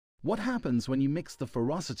What happens when you mix the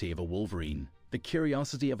ferocity of a wolverine, the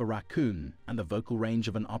curiosity of a raccoon, and the vocal range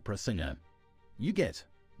of an opera singer? You get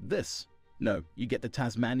this. No, you get the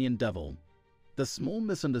Tasmanian Devil. The small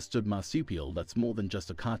misunderstood marsupial that's more than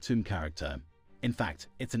just a cartoon character. In fact,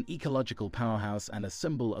 it's an ecological powerhouse and a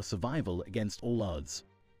symbol of survival against all odds.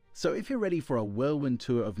 So if you're ready for a whirlwind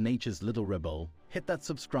tour of nature's little rebel, hit that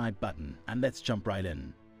subscribe button and let's jump right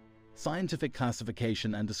in. Scientific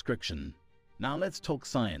classification and description. Now let's talk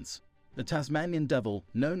science. The Tasmanian Devil,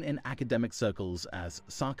 known in academic circles as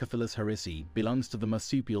Sarcophilus harrisi, belongs to the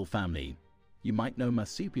marsupial family. You might know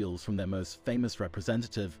marsupials from their most famous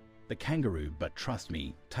representative, the kangaroo, but trust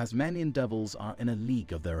me, Tasmanian devils are in a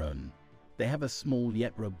league of their own. They have a small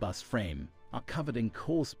yet robust frame, are covered in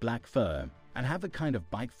coarse black fur, and have the kind of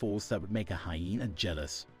bite force that would make a hyena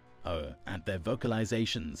jealous. Oh, and their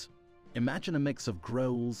vocalizations. Imagine a mix of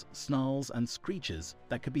growls, snarls, and screeches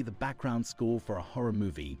that could be the background score for a horror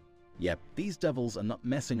movie. Yep, these devils are not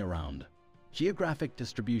messing around. Geographic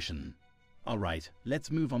distribution. Alright,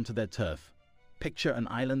 let's move on to their turf. Picture an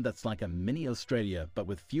island that's like a mini Australia but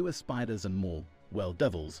with fewer spiders and more, well,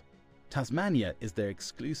 devils. Tasmania is their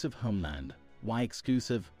exclusive homeland. Why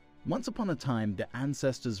exclusive? Once upon a time, their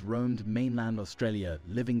ancestors roamed mainland Australia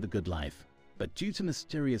living the good life. But due to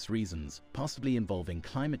mysterious reasons, possibly involving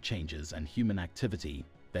climate changes and human activity,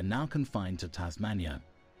 they're now confined to Tasmania.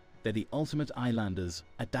 They're the ultimate islanders,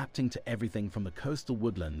 adapting to everything from the coastal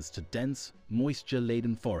woodlands to dense,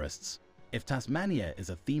 moisture-laden forests. If Tasmania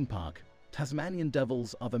is a theme park, Tasmanian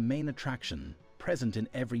devils are the main attraction, present in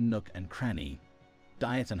every nook and cranny.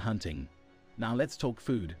 Diet and hunting. Now let's talk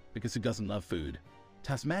food, because who doesn't love food?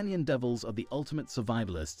 Tasmanian devils are the ultimate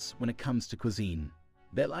survivalists when it comes to cuisine.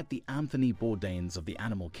 They're like the Anthony Bourdains of the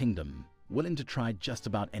animal kingdom, willing to try just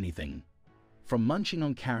about anything. From munching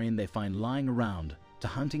on carrion they find lying around, to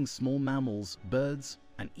hunting small mammals, birds,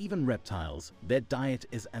 and even reptiles, their diet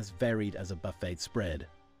is as varied as a buffet spread.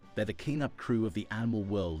 They're the cleanup crew of the animal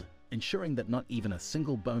world, ensuring that not even a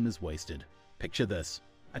single bone is wasted. Picture this.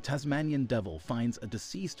 A Tasmanian devil finds a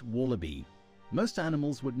deceased wallaby. Most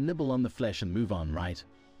animals would nibble on the flesh and move on, right?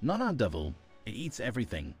 Not our devil. It eats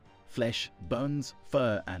everything. Flesh, bones,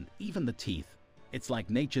 fur, and even the teeth. It's like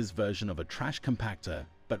nature's version of a trash compactor,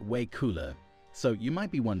 but way cooler. So you might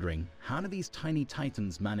be wondering, how do these tiny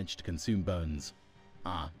titans manage to consume bones?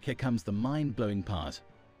 Ah, here comes the mind-blowing part.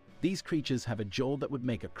 These creatures have a jaw that would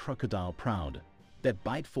make a crocodile proud. Their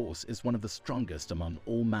bite force is one of the strongest among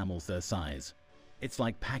all mammals their size. It's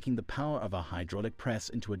like packing the power of a hydraulic press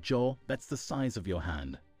into a jaw that's the size of your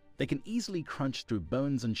hand. They can easily crunch through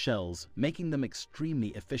bones and shells, making them extremely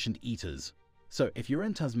efficient eaters. So if you're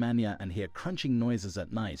in Tasmania and hear crunching noises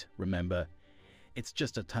at night, remember, it's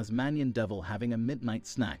just a Tasmanian devil having a midnight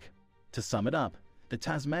snack. To sum it up, the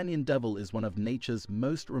Tasmanian devil is one of nature's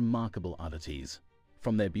most remarkable oddities.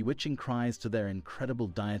 From their bewitching cries to their incredible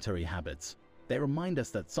dietary habits, they remind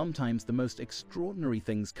us that sometimes the most extraordinary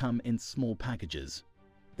things come in small packages.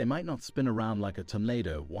 They might not spin around like a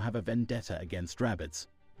tornado or have a vendetta against rabbits,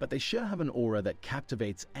 but they sure have an aura that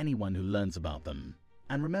captivates anyone who learns about them.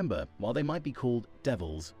 And remember, while they might be called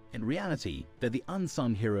devils, in reality, they're the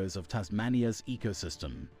unsung heroes of Tasmania's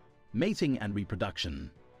ecosystem. Mating and reproduction.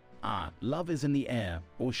 Ah, love is in the air,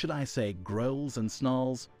 or should I say growls and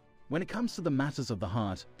snarls? When it comes to the matters of the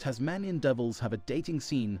heart, Tasmanian devils have a dating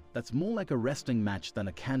scene that's more like a wrestling match than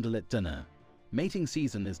a candlelit dinner. Mating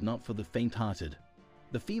season is not for the faint-hearted.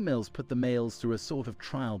 The females put the males through a sort of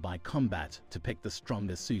trial by combat to pick the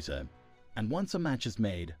strongest suitor. And once a match is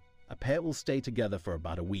made, a pair will stay together for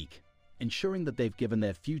about a week, ensuring that they've given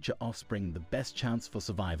their future offspring the best chance for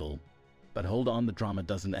survival. But hold on, the drama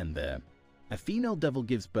doesn't end there. A female devil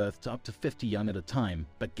gives birth to up to 50 young at a time,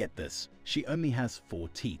 but get this, she only has 4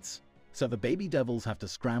 teats. So the baby devils have to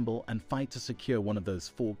scramble and fight to secure one of those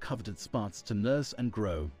 4 coveted spots to nurse and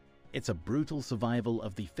grow. It's a brutal survival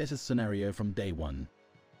of the fittest scenario from day one.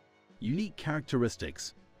 Unique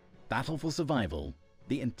characteristics. Battle for survival.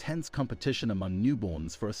 The intense competition among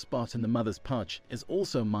newborns for a spot in the mother's pouch is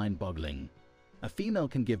also mind-boggling. A female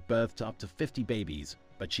can give birth to up to 50 babies,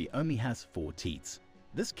 but she only has 4 teats.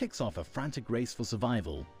 This kicks off a frantic race for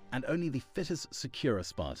survival, and only the fittest secure a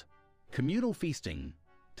spot. Communal feasting.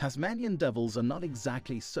 Tasmanian devils are not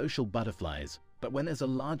exactly social butterflies, but when there's a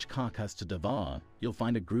large carcass to devour, you'll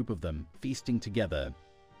find a group of them feasting together.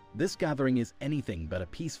 This gathering is anything but a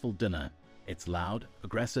peaceful dinner. It's loud,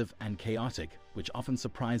 aggressive, and chaotic, which often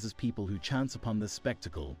surprises people who chance upon this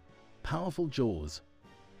spectacle. Powerful jaws.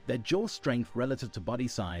 Their jaw strength relative to body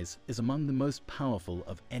size is among the most powerful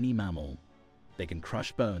of any mammal. They can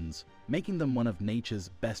crush bones, making them one of nature's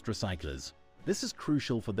best recyclers. This is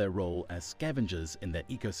crucial for their role as scavengers in their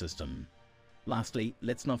ecosystem. Lastly,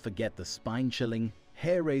 let's not forget the spine-chilling,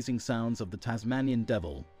 hair-raising sounds of the Tasmanian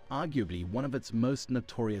Devil, arguably one of its most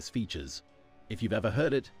notorious features. If you've ever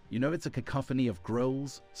heard it, you know it's a cacophony of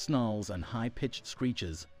growls, snarls, and high-pitched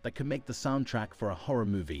screeches that could make the soundtrack for a horror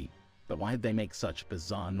movie. But why do they make such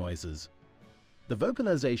bizarre noises? The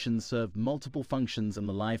vocalizations serve multiple functions in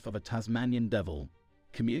the life of a Tasmanian Devil.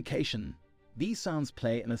 Communication. These sounds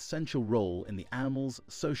play an essential role in the animal's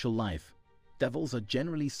social life. Devils are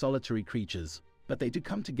generally solitary creatures, but they do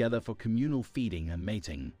come together for communal feeding and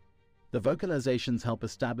mating. The vocalizations help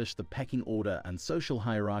establish the pecking order and social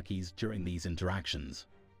hierarchies during these interactions.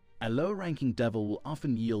 A low-ranking devil will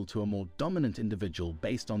often yield to a more dominant individual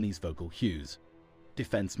based on these vocal cues.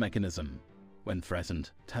 Defense mechanism. When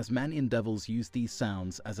threatened, Tasmanian devils use these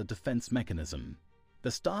sounds as a defense mechanism.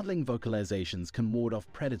 The startling vocalizations can ward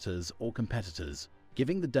off predators or competitors,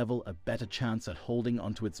 giving the devil a better chance at holding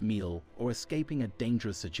onto its meal or escaping a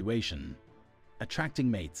dangerous situation. Attracting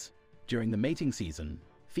mates. During the mating season,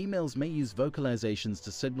 females may use vocalizations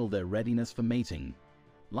to signal their readiness for mating.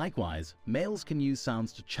 Likewise, males can use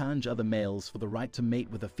sounds to challenge other males for the right to mate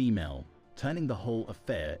with a female, turning the whole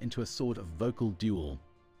affair into a sort of vocal duel.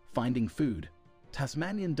 Finding food.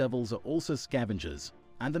 Tasmanian devils are also scavengers,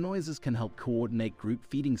 and the noises can help coordinate group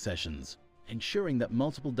feeding sessions, ensuring that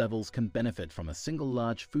multiple devils can benefit from a single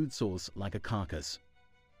large food source like a carcass.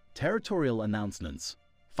 Territorial announcements.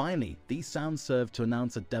 Finally, these sounds serve to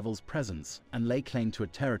announce a devil's presence and lay claim to a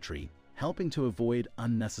territory, helping to avoid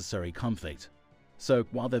unnecessary conflict. So,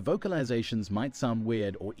 while their vocalizations might sound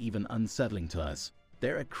weird or even unsettling to us,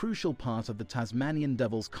 they're a crucial part of the Tasmanian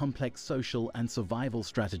Devil's complex social and survival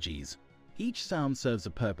strategies. Each sound serves a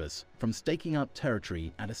purpose, from staking out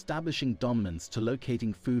territory and establishing dominance to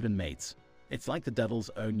locating food and mates. It's like the devil's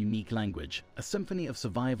own unique language, a symphony of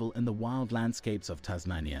survival in the wild landscapes of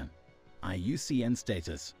Tasmania. IUCN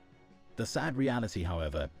Status. The sad reality,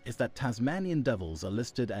 however, is that Tasmanian devils are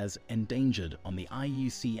listed as endangered on the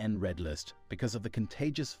IUCN Red List because of the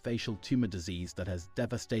contagious facial tumor disease that has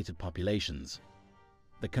devastated populations.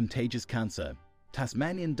 The contagious cancer.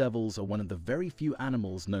 Tasmanian devils are one of the very few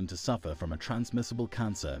animals known to suffer from a transmissible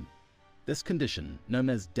cancer. This condition, known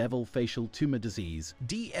as devil facial tumor disease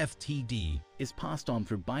 (DFTD), is passed on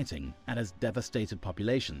through biting and has devastated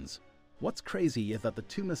populations. What's crazy is that the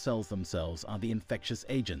tumor cells themselves are the infectious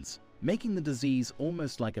agents, making the disease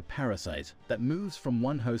almost like a parasite that moves from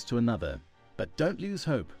one host to another. But don't lose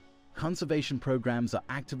hope. Conservation programs are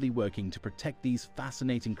actively working to protect these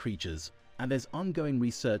fascinating creatures, and there's ongoing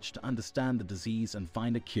research to understand the disease and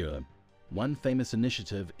find a cure. One famous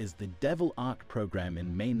initiative is the Devil Ark program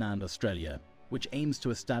in mainland Australia, which aims to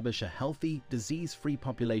establish a healthy, disease-free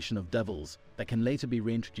population of devils that can later be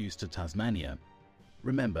reintroduced to Tasmania.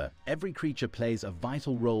 Remember, every creature plays a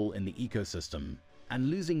vital role in the ecosystem, and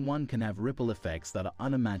losing one can have ripple effects that are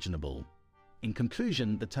unimaginable. In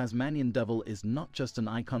conclusion, the Tasmanian Devil is not just an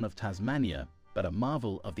icon of Tasmania, but a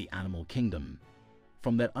marvel of the animal kingdom.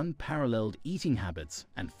 From their unparalleled eating habits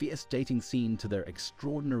and fierce dating scene to their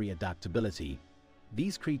extraordinary adaptability,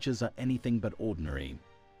 these creatures are anything but ordinary.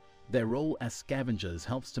 Their role as scavengers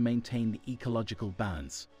helps to maintain the ecological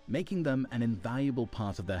balance, making them an invaluable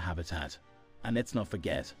part of their habitat. And let's not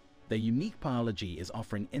forget, their unique biology is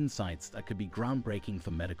offering insights that could be groundbreaking for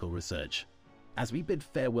medical research. As we bid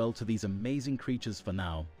farewell to these amazing creatures for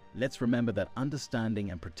now, let's remember that understanding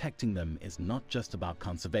and protecting them is not just about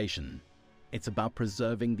conservation. It's about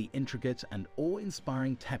preserving the intricate and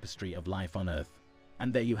awe-inspiring tapestry of life on Earth.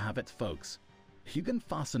 And there you have it, folks. If you've been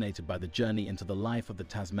fascinated by the journey into the life of the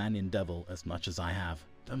Tasmanian Devil as much as I have,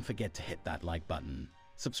 don't forget to hit that like button.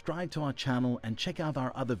 Subscribe to our channel and check out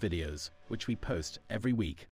our other videos, which we post every week.